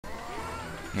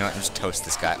You know what? Just toast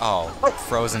this guy. Oh,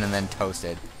 frozen and then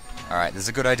toasted. Alright, this is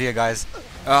a good idea, guys.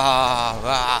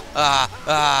 Ouch.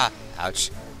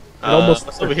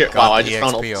 Almost over here. Wow, I just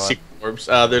found all EXP the orb. secret orbs.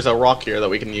 There's a rock here that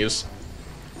we can use.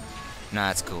 Nah,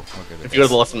 that's cool. We're good with If you go to this.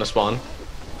 the left from the spawn.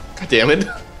 God damn it.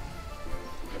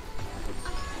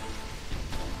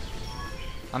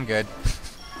 I'm good.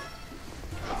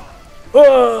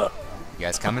 Ah! You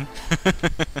guys coming?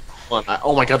 Hold on,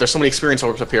 oh my god, there's so many experience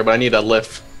orbs up here, but I need a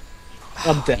lift.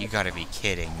 I'm dead. You gotta be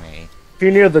kidding me. If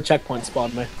you're near the checkpoint,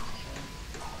 spawn me.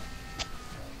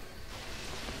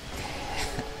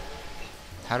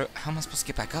 How am I supposed to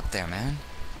get back up there, man?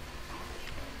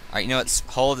 Alright, you know what?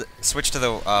 Switch to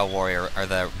the warrior, or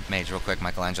the mage real quick,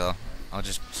 Michelangelo. I'll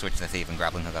just switch to the thief and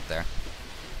grappling hook up there.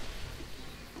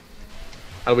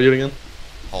 How do we do it again?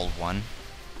 Hold 1.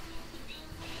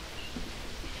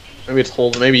 Maybe it's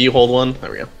hold. Maybe you hold one.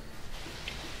 There we go.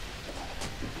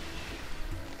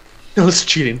 No, this is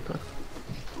cheating.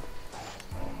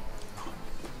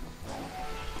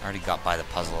 I already got by the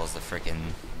puzzle as the freaking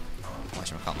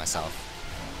whatchamacallit myself.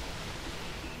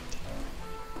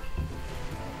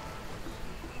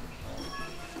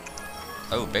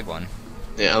 Oh, big one.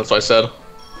 Yeah, that's what I said.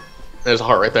 There's a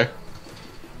heart right there.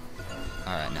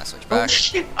 Alright, now switch Oh back.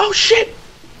 shit! Oh shit!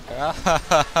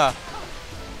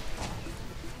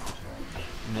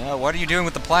 No, what are you doing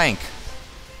with the plank?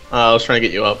 I was trying to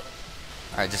get you up.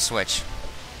 Alright, just switch.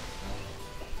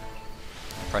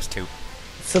 Press 2. It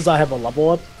says I have a level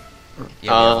up. Yeah, we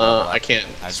have a level up. I can't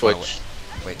I just wanna switch.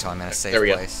 Wait till I'm in a safe There we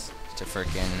go. place to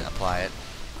freaking apply it.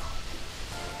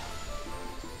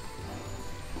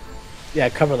 Yeah,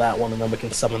 cover that one, and then we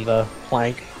can summon the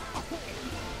plank.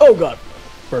 Oh god,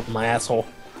 burped my asshole.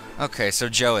 Okay, so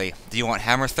Joey, do you want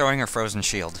hammer throwing or frozen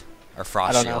shield? Or frost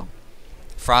I don't shield? know.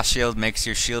 Frost shield makes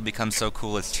your shield become so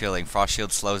cool it's chilling. Frost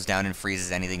shield slows down and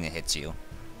freezes anything that hits you.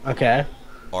 Okay.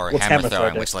 Or What's hammer hammer throw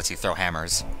throwing, do? which lets you throw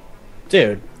hammers.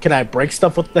 Dude, can I break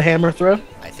stuff with the hammer throw?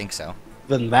 I think so.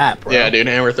 Then that, bro. Yeah, dude,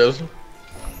 hammer throws.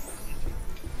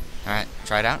 Alright,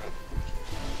 try it out.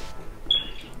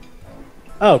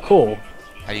 Oh, cool.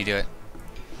 How do you do it?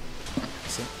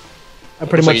 I pretty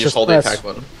Looks like much you just hold the press. attack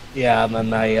button. Yeah, and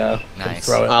then I can Nice.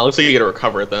 throw it. Looks like you get to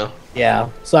recover it though. Yeah,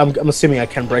 so I'm assuming I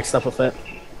can break stuff with it.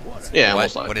 Yeah, What?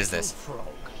 almost like. What is this?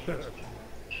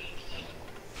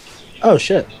 Oh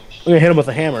shit! I'm gonna hit him with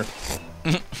a hammer.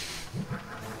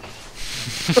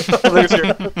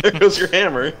 There goes your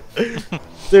hammer.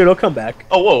 Dude, I'll come back.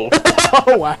 Oh whoa!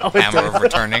 Oh wow! Hammer of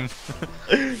returning.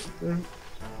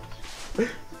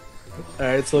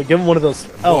 Alright, so give him one of those.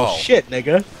 Oh Whoa. shit,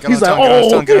 nigga. Get on his tongue, get on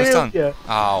his tongue, get on his tongue. Yeah.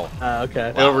 Oh. Okay.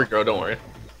 It'll regrow. Don't worry.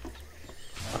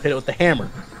 I'll hit it with the hammer.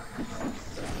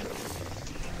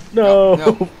 No.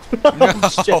 No. Oh,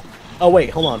 shit. Oh wait,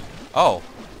 hold on. Oh.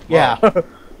 Yeah.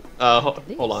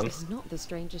 Hold on. This is not the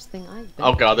strangest thing I've been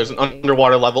Oh god, there's an through.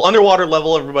 underwater level. Underwater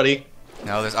level, everybody.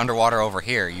 No, there's underwater over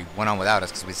here. You went on without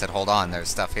us because we said hold on, there's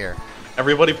stuff here.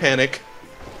 Everybody panic.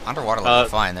 Underwater levels are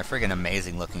fine. They're friggin'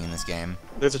 amazing looking in this game.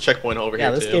 There's a checkpoint over Yeah,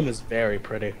 here this too. game is very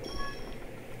pretty.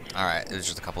 Alright, there's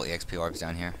just a couple EXP orbs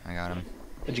down here. I got them.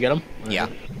 Did you get him? Yeah.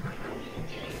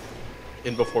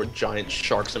 In before giant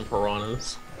sharks and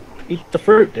piranhas. Eat the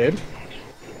fruit, dude.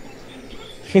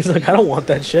 He's like, I don't want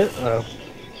that shit. Oh.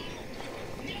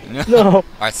 No.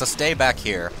 Alright, so stay back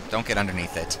here. Don't get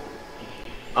underneath it.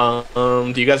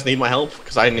 Do you guys need my help?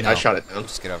 Because I No. shot it down.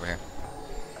 Just get over here.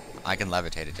 I can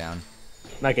levitate it down.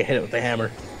 And I can hit it with the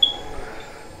hammer.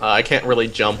 I can't really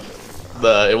jump.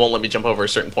 It won't let me jump over a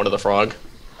certain point of the frog.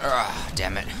 Ugh,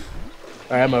 damn it.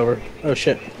 Alright, I'm over. Oh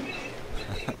shit.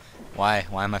 Why?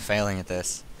 Why am I failing at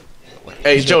this?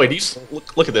 Hey Joey, do you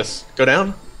look at this? Go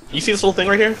down. You see this little thing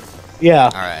right here? Yeah.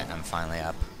 Alright, I'm finally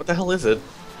up. What the hell is it?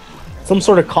 Some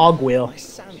sort of cogwheel.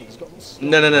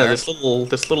 No, Where? this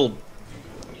little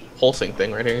pulsing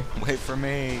thing right here. Wait for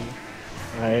me.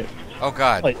 Alright. Oh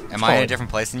god. Wait, Am I in a fine.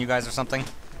 different place than you guys or something?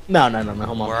 No, hold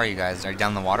on. Where are you guys? Are you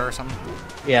down in the water or something?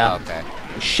 Yeah. Oh, okay.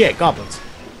 Shit, goblins.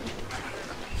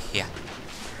 Yeah.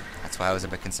 That's why I was a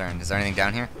bit concerned. Is there anything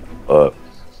down here? Uh.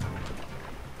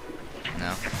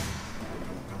 No.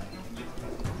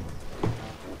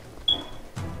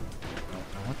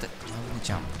 What the? Let me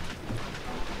jump.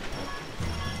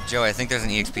 Joey, I think there's an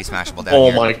EXP smashable down Oh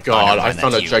here. my god, never I mind,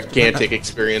 found a that's you. gigantic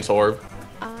experience orb.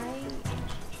 I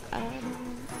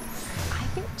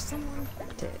think someone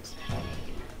picked it.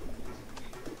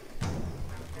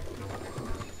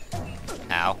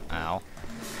 Ow, ow.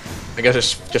 I guess I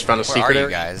just found a Where secret are you area.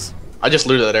 guys? I just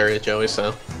looted that area, Joey,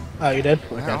 so. Oh, you did?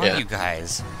 Where Okay. are Yeah. you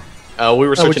guys? We were Oh,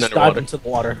 we searching just dived underwater. into the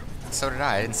water. So did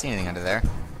I. I didn't see anything under there.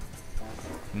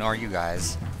 Nor you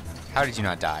guys. How did you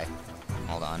not die?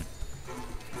 Hold on.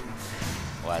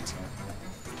 that.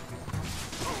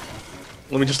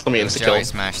 Let me insta Joey, kill.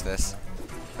 smash this.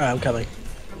 Alright, I'm coming.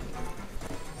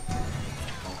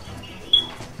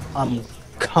 I'm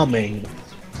coming.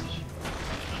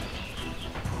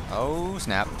 Oh,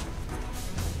 snap.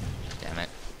 Damn it.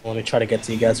 Let me try to get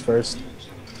to you guys first.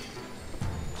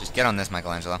 Just get on this,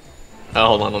 Michelangelo. Oh,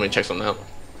 hold on, let me check something out.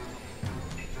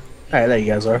 Alright, there you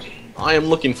guys are. I am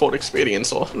looking for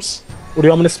experience orbs. What do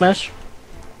you want me to smash?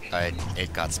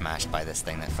 It got smashed by this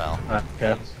thing that fell.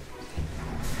 Okay.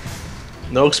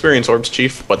 No experience orbs,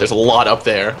 Chief, but there's a lot up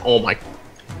there. Oh my.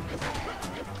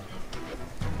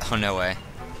 Oh, no way.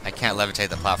 I can't levitate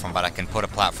the platform, but I can put a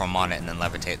platform on it and then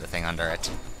levitate the thing under it.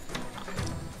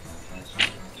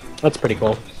 That's pretty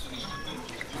cool.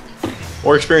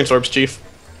 More experience orbs, Chief.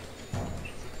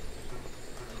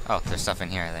 Oh, there's stuff in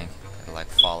here, I think. It'll, like,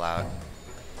 fall out.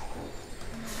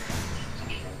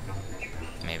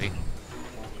 Maybe.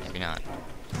 Maybe not.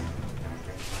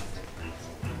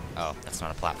 Oh, that's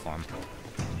not a platform.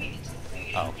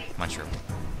 Oh, mushroom.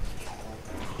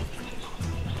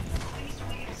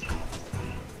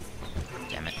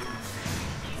 Damn it.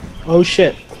 Oh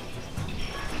shit.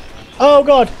 Oh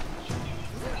god!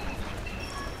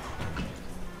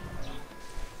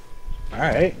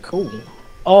 Alright, cool.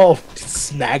 Oh,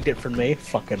 snagged it from me.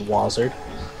 Fucking wazard.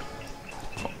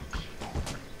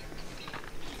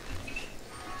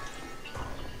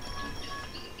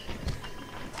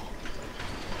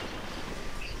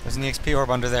 There's an EXP orb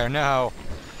under there. No!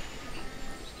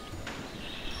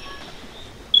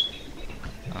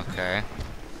 Okay.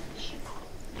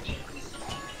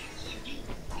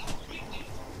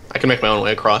 I can make my own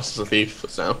way across as a thief,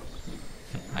 so.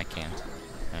 I can't.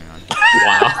 Hang on.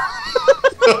 Wow.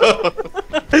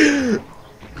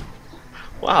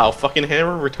 Wow, fucking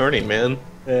hammer returning, man.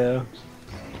 Yeah.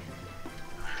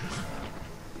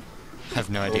 I have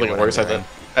no I don't idea think what it works I'm like that. doing.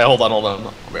 Hey, hold on.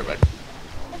 I'll be right back.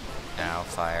 Ow,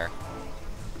 fire.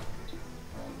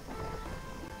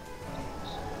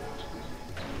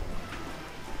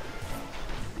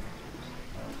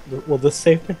 Will this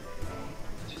save me?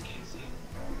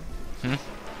 Hmm?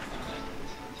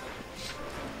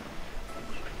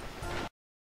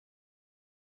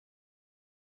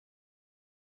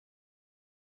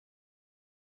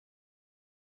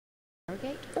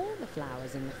 Interrogate all the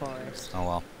flowers in the forest. Oh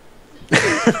well.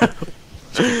 Just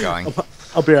keep going.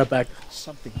 I'll be right back.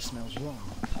 Something smells wrong.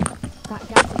 That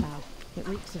gas valve, it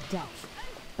reeks of death.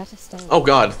 Better stay away. Oh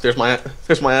god, there's my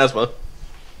asthma.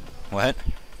 What?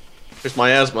 There's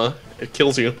my asthma. It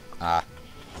kills you. Ah.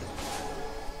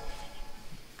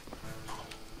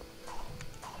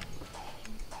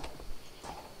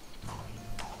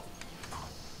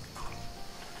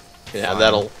 Yeah,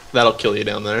 Fine. that'll kill you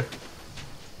down there.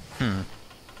 Hmm.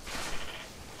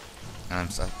 And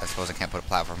I suppose I can't put a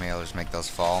platform here, I'll just make those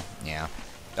fall. Yeah.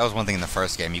 That was one thing in the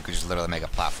first game, you could just literally make a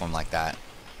platform like that.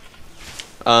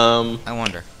 I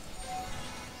wonder.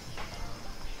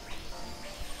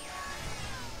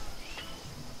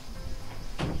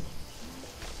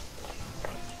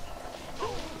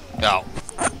 No.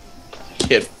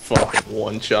 Get fucking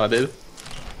one-shotted.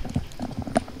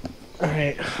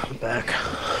 Alright, I'm back.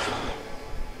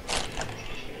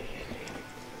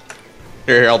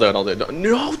 Here, I'll do it.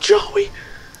 No, Joey!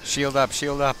 Shield up,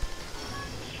 shield up.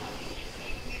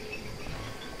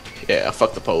 Yeah,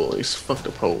 fuck the police. Fuck the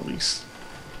police.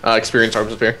 Experience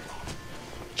arms up here.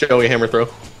 Joey, hammer throw.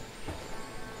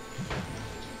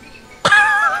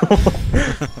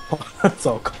 That's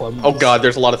all clumsy. Oh god,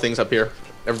 there's a lot of things up here.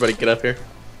 Everybody get up here.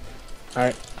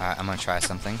 Alright. Alright, I'm gonna try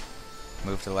something.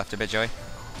 Move to the left a bit, Joey.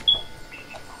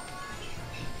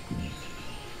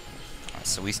 Alright,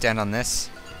 so we stand on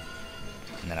this,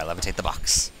 and then I levitate the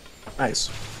box. Nice.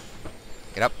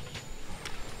 Get up.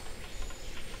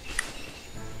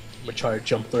 I'm gonna try to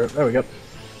jump through it. There we go.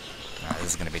 Alright,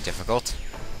 this is gonna be difficult.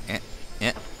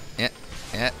 Yep.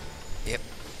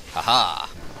 Haha.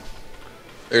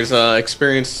 There's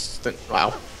experience.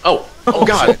 Wow. Oh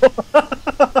god.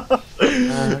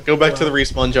 Go back to the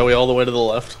respawn, Joey, all the way to the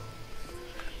left.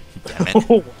 Damn it.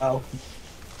 Oh, wow.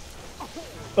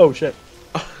 Oh, shit.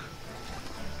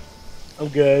 I'm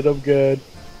good, I'm good.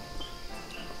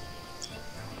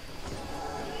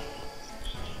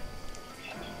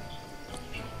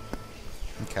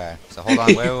 Okay, so hold on,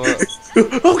 wait. Oh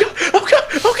god! Oh god!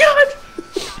 Oh god!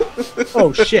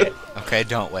 Oh, shit. Okay,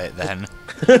 don't wait then.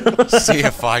 See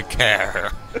if I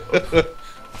care.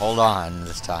 Hold on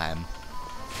this time.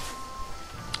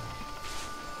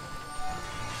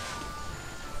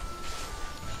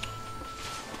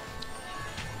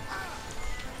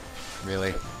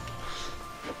 Really?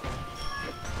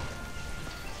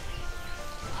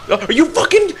 Oh, you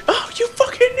fucking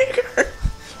nigger!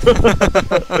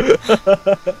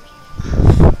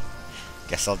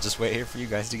 Guess I'll just wait here for you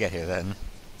guys to get here then.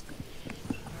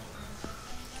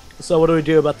 So what do we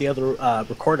do about the other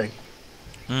recording?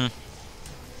 Hmm.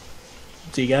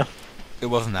 Do you go? It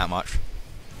wasn't that much.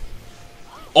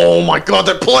 Oh my god,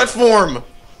 that platform!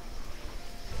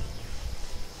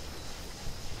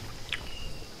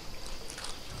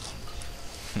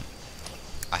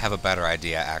 I have a better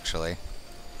idea, actually.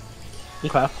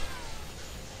 Okay.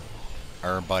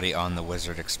 Our buddy on the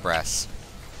Wizard Express.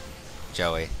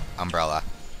 Joey. Umbrella.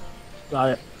 Got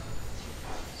it.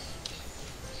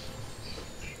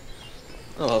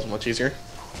 Oh, that was much easier.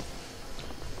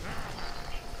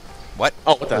 What?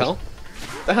 Oh, what the hell?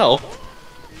 What the hell?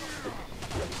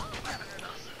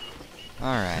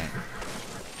 Alright.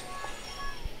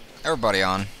 Everybody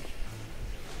on.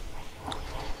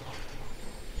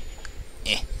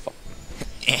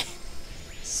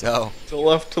 So. To the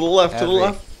left, to the left, to the Heavy.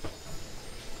 left.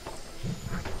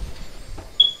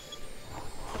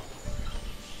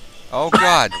 Oh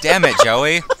god, damn it,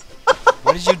 Joey.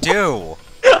 What did you do?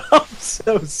 I'm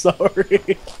so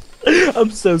sorry.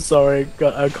 I'm so sorry.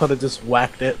 I kind of just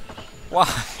whacked it. Why?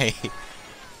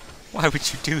 Why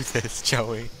would you do this,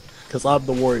 Joey? Because I'm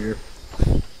the warrior.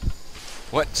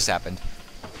 What just happened?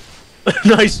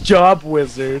 Nice job,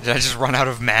 wizard. Did I just run out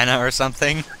of mana or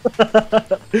something?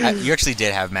 You actually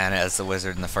did have mana as the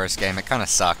wizard in the first game. It kind of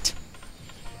sucked.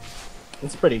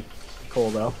 It's pretty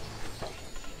cool, though.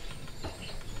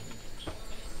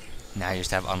 Now you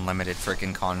just have unlimited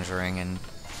freaking conjuring and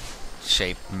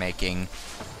shape making.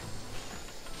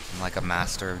 I'm like a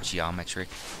master of geometry.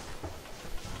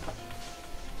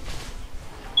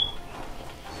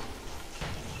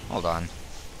 Hold on.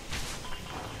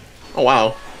 Oh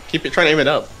wow. Keep it, trying to aim it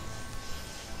up.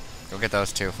 Go get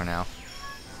those two for now.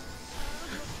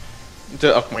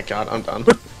 Oh my god, I'm done.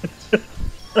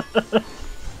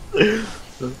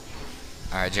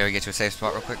 Alright, Joey, get to a safe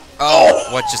spot real quick. Oh!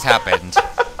 What just happened?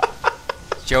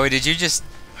 Joey, did you just...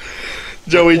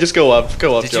 Joey, just go up,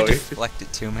 Did Joey. you deflect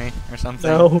it to me or something?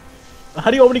 No.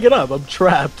 How do you want me to get up? I'm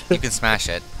trapped. You can smash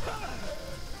it.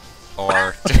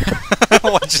 Or...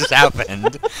 what just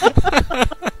happened?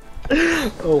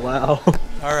 Oh, wow.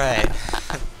 Alright.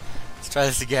 Let's try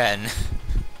this again.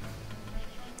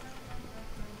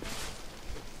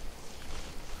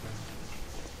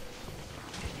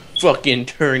 Fucking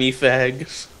turny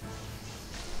fags.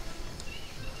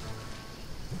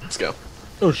 Let's go.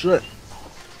 Oh, shit.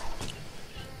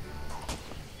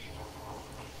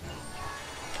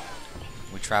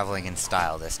 We're traveling in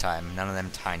style this time. None of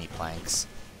them tiny planks.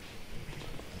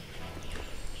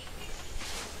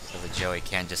 So that Joey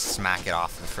can't just smack it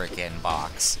off the frickin'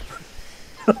 box.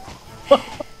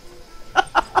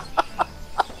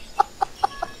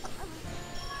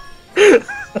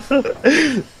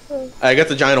 I got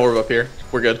the giant orb up here.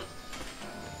 We're good.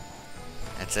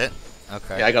 That's it?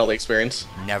 Okay. Yeah, I got all the experience.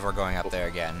 Never going up there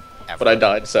again. Ever. But I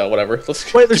died, so whatever.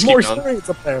 Let's Wait, there's just more keep going. experience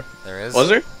up there. There is? Was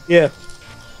there? Yeah.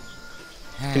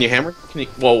 Can you hammer? Can you?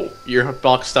 Whoa, your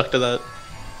block stuck to that.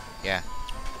 Yeah.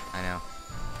 I know.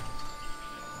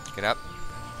 Get up.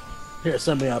 Here,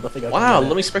 send me up. I think I can Wow, get it.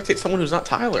 let me spectate someone who's not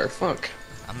Tyler. Fuck.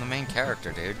 I'm the main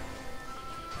character, dude.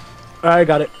 Alright, I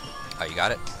got it. Oh, you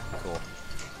got it? Cool.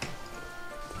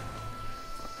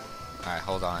 Alright,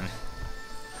 hold on.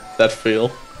 That feel.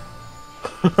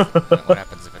 What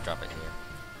happens if I drop it here?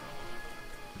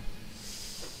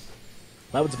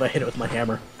 That was if I hit it with my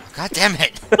hammer. God damn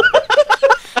it!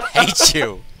 Hate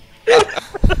you!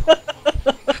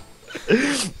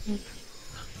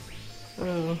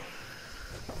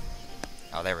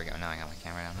 Oh, there we go. Now I got my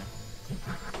camera down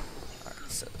there.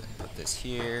 Alright, so then put this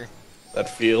here. That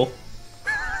feel.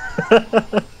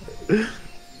 That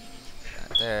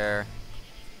there.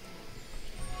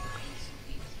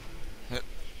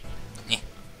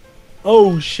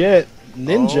 Oh, shit.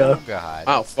 Ninja. Oh, God.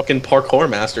 Wow, fucking parkour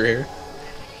master here.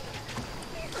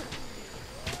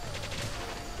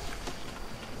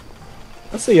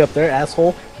 I see you up there,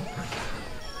 asshole.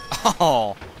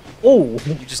 Oh! Oh,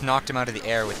 You just knocked him out of the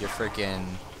air with your freaking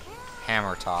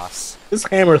hammer toss. this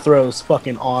hammer throw is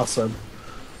fucking awesome.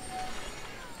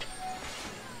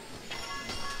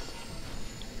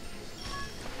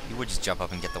 You would just jump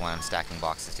up and get the one I'm stacking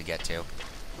boxes to get to.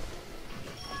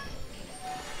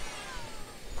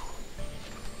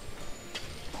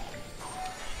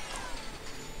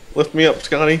 Lift me up,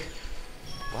 Scotty.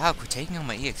 Wow, quit taking all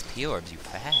my EXP orbs, you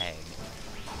fag.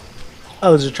 Oh,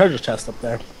 there's a treasure chest up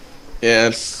there. Yeah,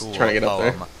 it's Cool trying to get up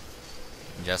there. poem.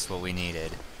 Just what we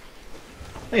needed.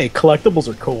 Hey, collectibles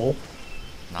are cool.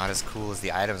 Not as cool as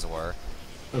the items were.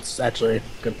 That's actually a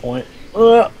good point.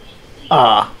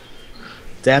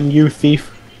 Damn you,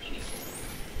 thief.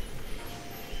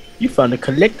 You found a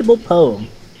collectible poem.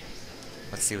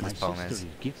 Let's see what My this poem sister is. is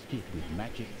gifted with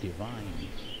magic divine.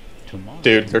 Tomorrow,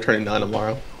 Dude, they're turning 9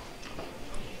 tomorrow.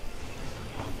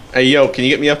 Hey, yo, can you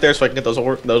get me up there so I can get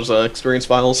those experience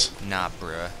files? Nah,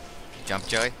 bruh. Jump,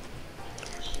 Joey?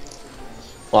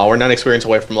 Wow, we're 9 experience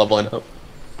away from leveling up.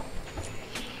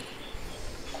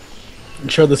 You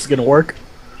sure this is gonna work?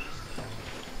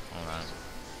 Hold on.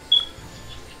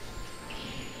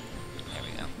 There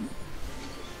we go.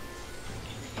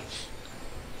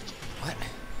 What?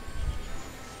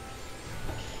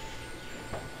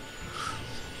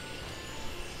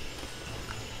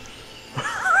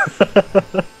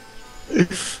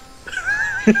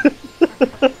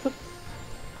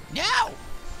 No!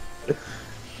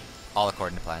 All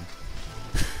according to plan.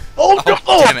 Oh, no!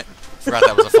 Oh, damn it! Forgot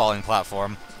that was a falling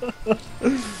platform.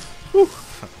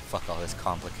 Fuck all this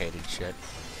complicated shit.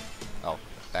 Oh,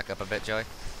 back up a bit, Joey.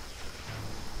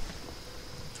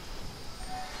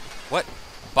 What?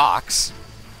 Box?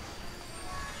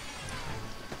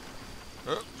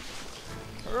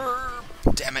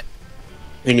 Damn it.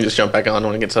 You can just jump back on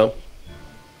when it gets up.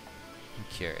 I'm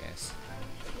curious.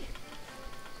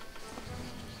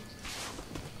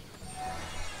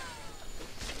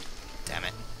 Damn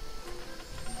it.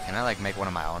 Can I, like, make one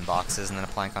of my own boxes and then a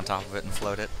plank on top of it and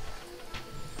float it?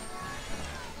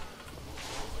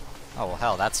 Oh, well,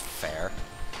 hell, that's fair.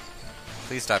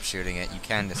 Please stop shooting it. You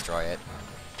can destroy it.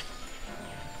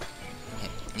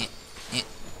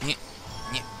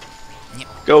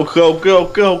 Go, go, go,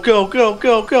 go, go, go,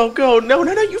 go, go, go. No,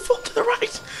 no, no, you fall to the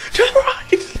right. To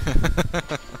the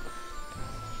right.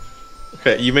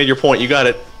 Okay, you made your point. You got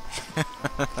it.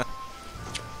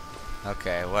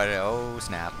 Okay, what? Oh,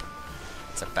 snap.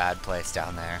 It's a bad place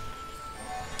down there.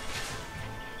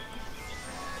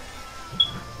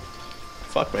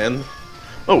 Fuck, man.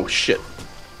 Oh, shit.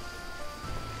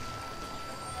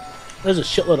 There's a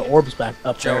shitload of orbs back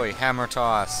up Joey, hammer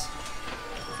toss. there.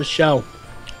 For show.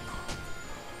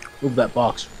 Move that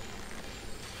box.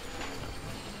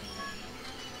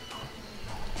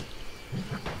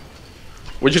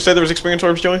 Would you say there was experience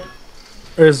orbs, Joey?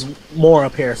 There's more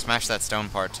up here. Smash that stone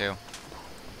part, too.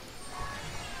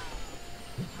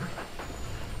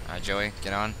 Alright, Joey,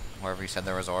 get on. Wherever you said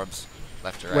there was orbs.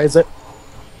 Left or right? Raise it.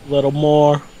 Little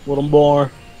more. Little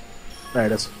more. There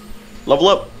it is. Level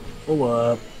up. Oh,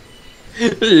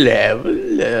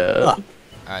 Level up. Ah.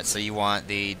 Alright, so you want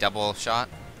the double shot?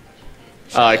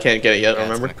 I can't get it yet, Yeah,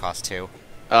 remember? it's gonna cost 2.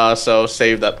 So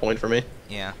save that point for me.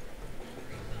 Yeah.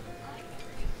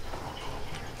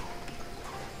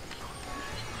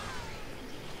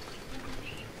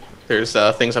 There's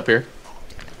things up here.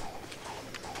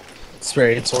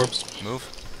 Experience orbs. Move.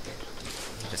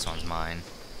 This one's mine.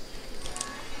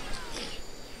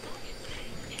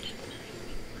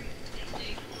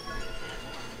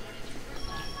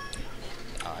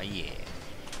 Oh yeah.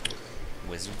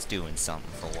 Wizard's doing something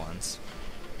for once.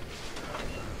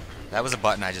 That was a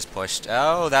button I just pushed.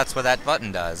 Oh, that's what that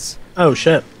button does. Oh,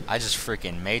 shit. I just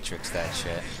freaking matrixed that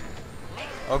shit.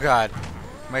 Oh god.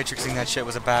 Matrixing that shit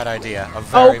was a bad idea. A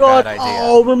very Oh, God. bad idea.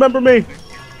 Oh, remember me.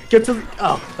 Get to the...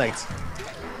 Oh, thanks.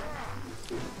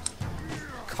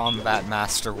 Combat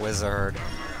Master Wizard.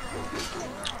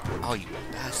 Oh, you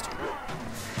bastard.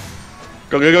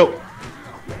 Go, go, go.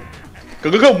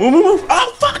 Go, go, go. Move, move, move.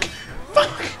 Oh, fuck.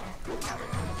 Fuck.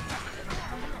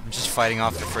 I'm just fighting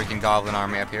off the freaking goblin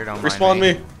army up here, don't Respawn mind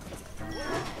me.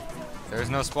 There's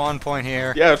no spawn point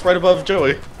here. Yeah, it's right above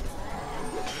Joey.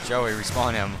 Joey,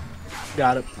 respawn him.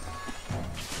 Got it.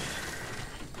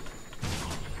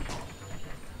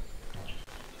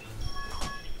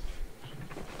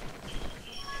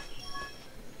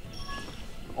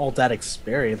 All that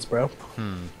experience, bro.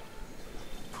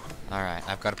 Alright,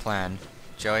 I've got a plan.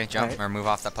 Joey, jump Alright. or move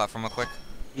off that platform real quick.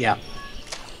 Yeah.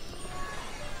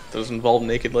 Those involve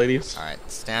naked ladies.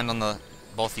 Alright, stand on the...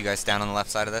 Both you guys stand on the left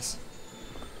side of this.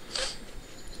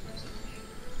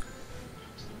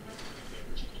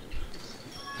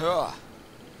 Ugh.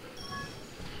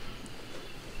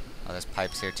 Oh, there's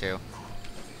pipes here too.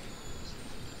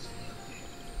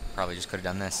 Probably just could have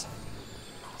done this.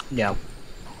 Yeah.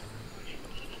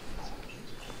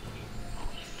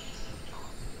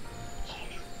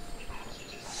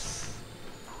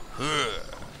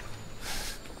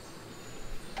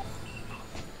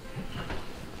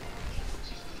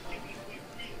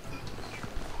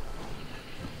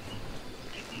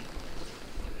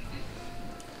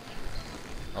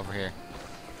 Over here.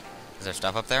 Is there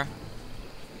stuff up there?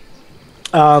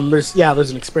 There's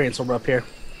an experience over up here.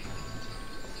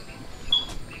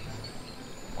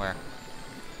 Where?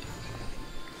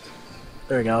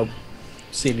 There we go.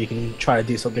 See if you can try to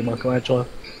do something, Michelangelo.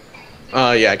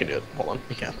 Yeah, I can do it. Hold on.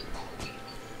 Okay.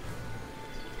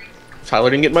 Tyler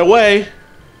didn't get in my way.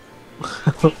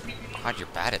 God, you're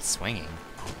bad at swinging.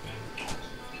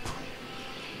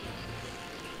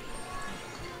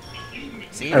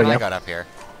 See, even I got up here.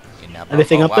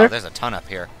 Anything up wow, there? There's a ton up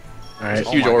here. Alright.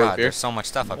 Huge my orb God, up here. there's so much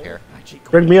stuff up here.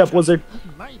 Bring me up, wizard.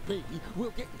 Maybe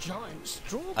we'll get giant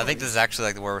strawberries. I think this is actually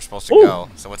like where we're supposed to go.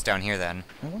 So what's down here then?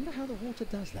 I wonder how the water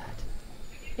does that.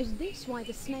 Is this why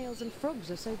the snails and frogs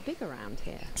are so big around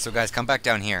here? So guys, come back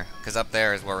down here, because up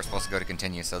there is where we're supposed to go to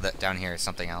continue. So that down here is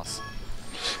something else.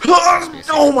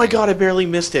 Oh my god, I barely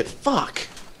missed it. Fuck.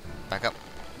 Back up,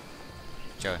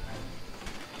 Joey.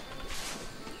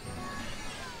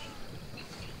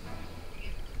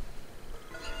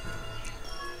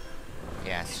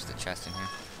 Yeah, it's just a chest in here.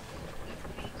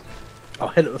 I'll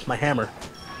hit it with my hammer.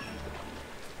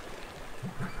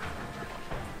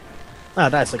 Ah,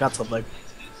 nice. I got something.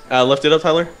 Lift it up,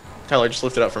 Tyler. Tyler, just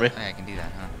lift it up for me. Oh, yeah, I can do that,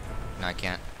 huh? No, I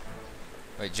can't.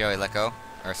 Wait, Joey, let go.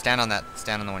 Or stand on that.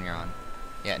 Stand on the one you're on.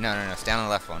 Yeah, no. Stand on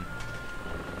the left one.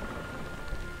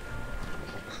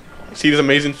 See these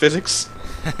amazing physics?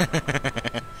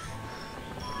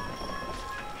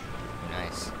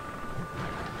 Nice.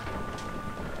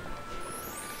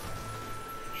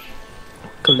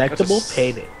 Collectible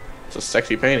painting. It's a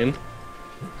sexy painting.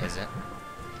 Is it?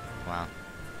 Wow.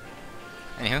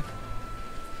 Anywho.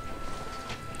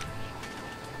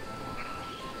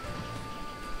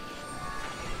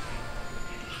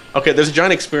 Okay, there's a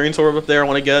giant experience orb up there I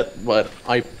want to get, but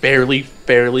I barely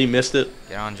missed it.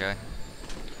 Get on, Joey.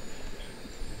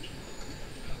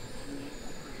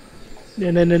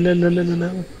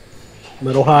 No.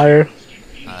 Little higher. Oh,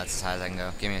 that's as high as I can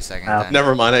go. Give me a second. Ow. Then.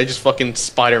 Never mind, I just fucking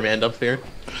Spider-Man'd up here.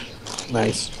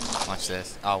 Nice. Watch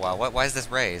this. Oh wow. Why is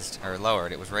this raised or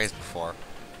lowered? It was raised before.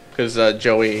 Because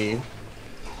Joey...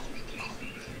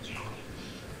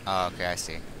 Oh, okay. I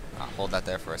see. Hold that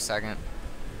there for a second.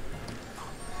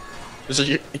 There's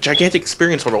a gigantic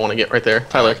experience orb I want to get right there.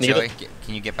 Tyler, can you Joey, get it?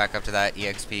 can you get back up to that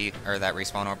EXP or that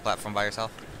respawn orb platform by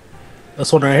yourself?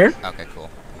 This one right here? Okay, cool.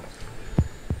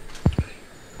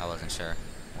 I wasn't sure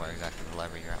where exactly the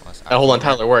lever you're at was. Hold on,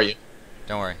 Tyler, where are you?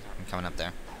 Don't worry, I'm coming up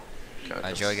there.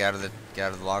 Okay, Joey, get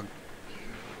out of the log.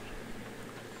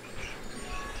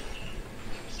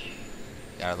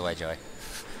 Get out of the way, Joey.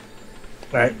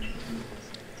 Alright.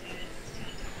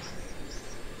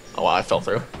 Oh, wow, I fell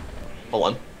through. Hold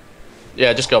on.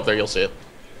 Yeah, just go up there, you'll see it.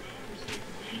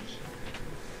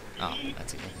 Oh,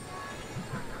 that's easy.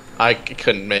 I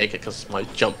couldn't make it because my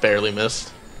jump barely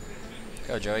missed.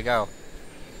 Go, Joey, go.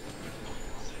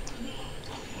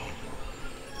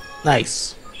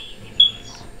 Nice.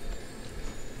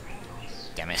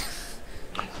 Damn it.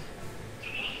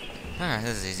 Alright,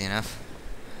 this is easy enough.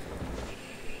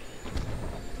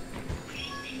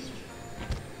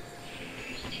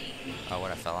 Oh,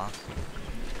 what, I fell off?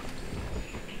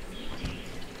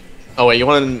 Oh, wait, you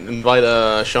want to invite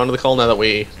Sean to the call now that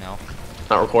we No.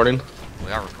 not recording?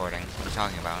 We are recording. What are you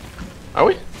talking about? Are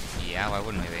we? Yeah, why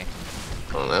wouldn't we be?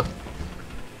 I don't know.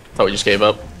 Thought we just gave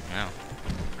up. No.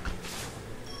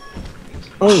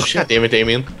 Oh, shit. God damn it,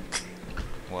 Damien.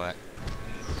 What?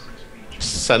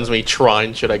 Sends me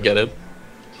Trine, should I get it?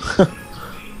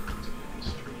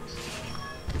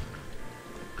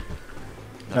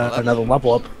 Another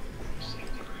level up.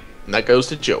 And that goes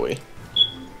to Joey.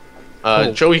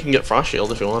 Oh. Joey can get Frost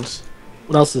Shield if he wants.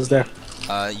 What else is there?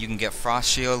 You can get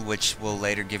Frost Shield, which will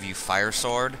later give you Fire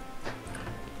Sword.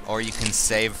 Or you can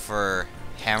save for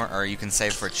Hammer, or you can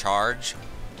save for Charge,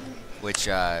 which,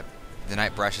 the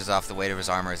Knight brushes off the weight of his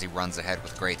armor as he runs ahead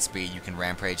with great speed. You can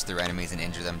rampage through enemies and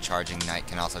injure them. Charging Knight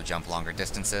can also jump longer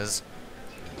distances.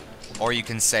 Or you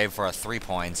can save for a 3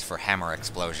 points for Hammer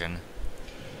Explosion.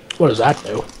 What does that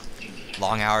do?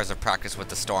 Long hours of practice with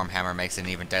the Storm Hammer makes it an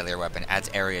even deadlier weapon. Adds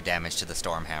area damage to the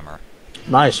Storm Hammer.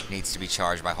 Nice. Needs to be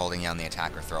charged by holding down the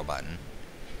attack or throw button.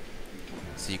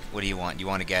 So what do you want? You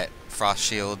want to get Frost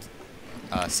Shield?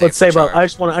 Save Let's say, for bro. I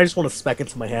charge. just want to spec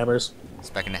into my hammers.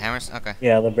 Spec into hammers? Okay.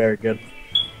 Yeah, they're very good.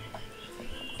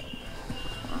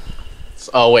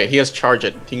 Oh, wait, he has Charge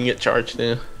it. He can get charged,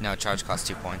 yeah. No, charge costs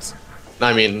 2 points.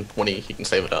 I mean, when he can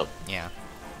save it up. Yeah.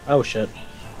 Oh shit.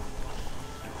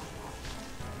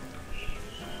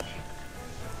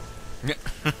 Alright,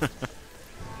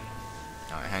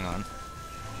 hang on.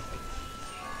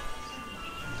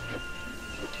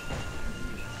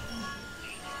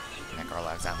 Make our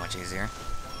lives that much easier.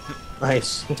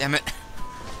 Nice. Damn it.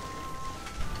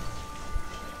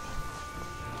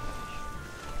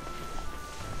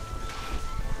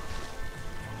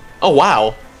 Oh,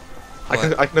 wow.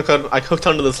 What? I hooked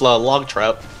onto this log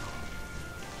trap.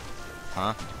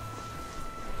 Huh?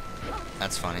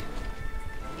 That's funny.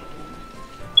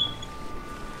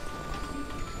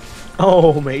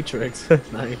 Oh, Matrix.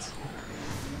 Nice.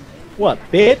 What,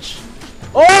 bitch?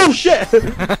 Oh, shit!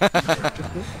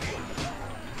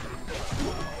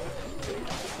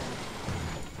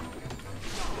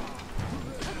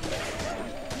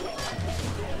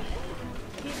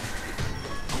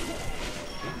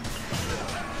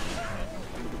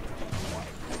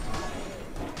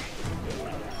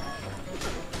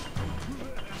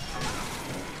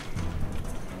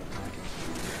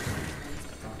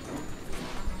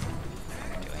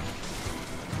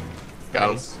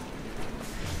 Got him.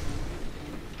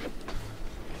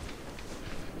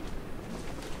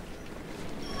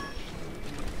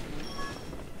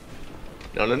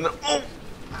 No, no, no. Oh!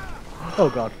 Oh,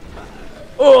 God.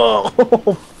 Oh,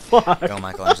 fuck. Go,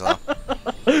 Michelangelo.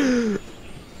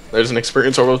 There's an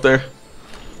experience orb up there.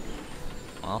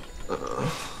 Well.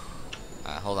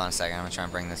 Hold on a second. I'm gonna try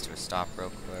and bring this to a stop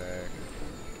real quick.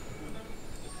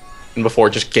 And before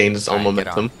it just gains its own Alright,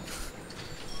 get momentum.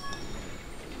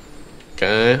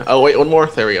 Okay. Oh, wait, one more.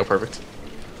 There we go. Perfect.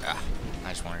 Ah, I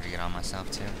just wanted to get on myself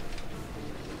too.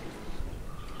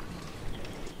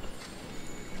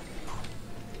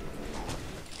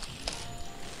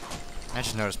 I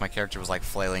just noticed my character was like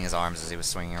flailing his arms as he was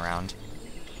swinging around.